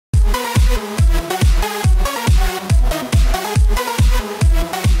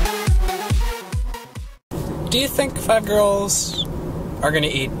Do you think 5 girls are gonna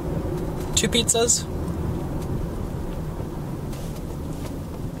eat 2 pizzas?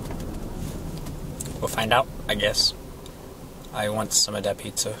 We'll find out, I guess. I want some of that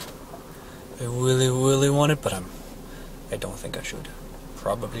pizza. I really want it, but I don't think I should.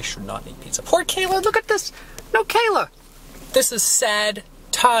 Probably should not eat pizza. Poor Kayla, look at this! No Kayla! This is sad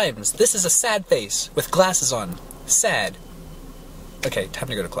times. This is a sad face with glasses on. Sad. Okay, time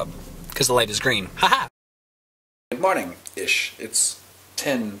to go to club. Because the light is green. Haha! Good morning-ish. It's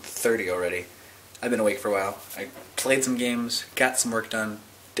 10:30 already. I've been awake for a while. I played some games, got some work done,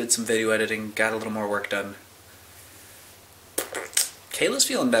 did some video editing, got a little more work done. Kayla's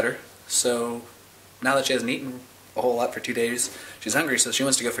feeling better, so now that she hasn't eaten a whole lot for 2 days, she's hungry, so she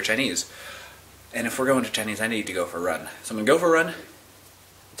wants to go for Chinese. And if we're going to Chinese, I need to go for a run. So I'm going to go for a run,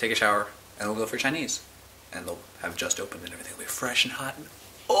 take a shower, and we'll go for Chinese. And they'll have just opened and everything will be fresh and hot. And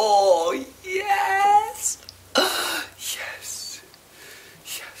oh, yes! Yes.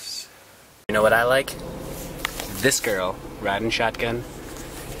 Yes. You know what I like? This girl riding shotgun.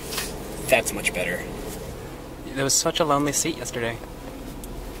 That's much better. There was such a lonely seat yesterday.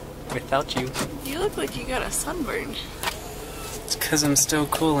 Without you. You look like you got a sunburn. It's because I'm still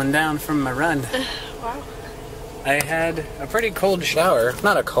cooling down from my run. Wow. I had a pretty cold shower.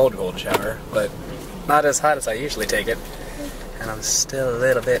 Not a cold shower, but not as hot as I usually take it. And I'm still a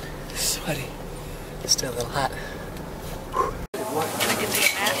little bit sweaty. Still a little hot. I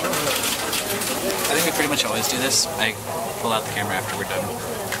think we pretty much always do this. I pull out the camera after we're done.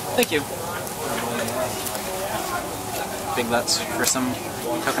 Thank you. Big butts for some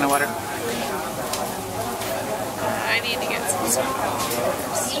coconut water. I need to get some stuff.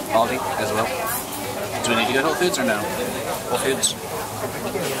 Aldi as well. Do we need to go to Whole Foods or no? Whole Foods.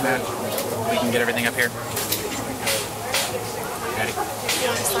 We can get everything up here. Ready?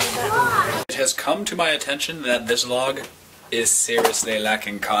 It has come to my attention that this vlog is seriously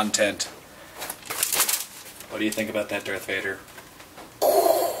lacking content. What do you think about that, Darth Vader?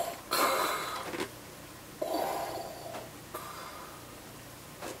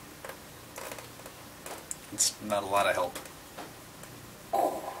 It's not a lot of help.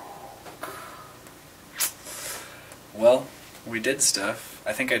 Well, we did stuff.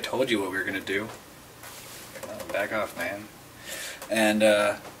 I think I told you what we were gonna do. Oh, back off, man. And,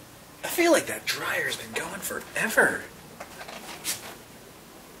 I feel like that dryer's been going forever.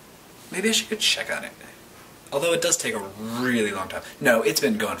 Maybe I should go check on it. Although it does take a really long time. No, it's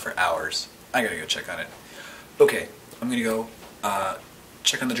been going for hours. I gotta go check on it. Okay, I'm gonna go,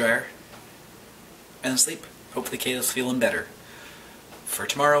 check on the dryer. And sleep. Hopefully Kayla's feeling better. For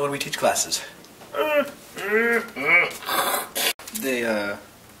tomorrow when we teach classes. The,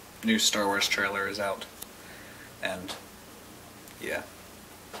 new Star Wars trailer is out. And, yeah.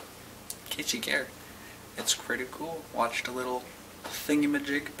 In case you care, it's pretty cool. Watched a little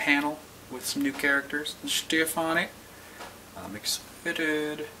thingamajig panel with some new characters and stuff on it. I'm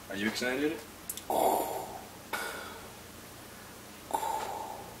excited. Are you excited? Oh.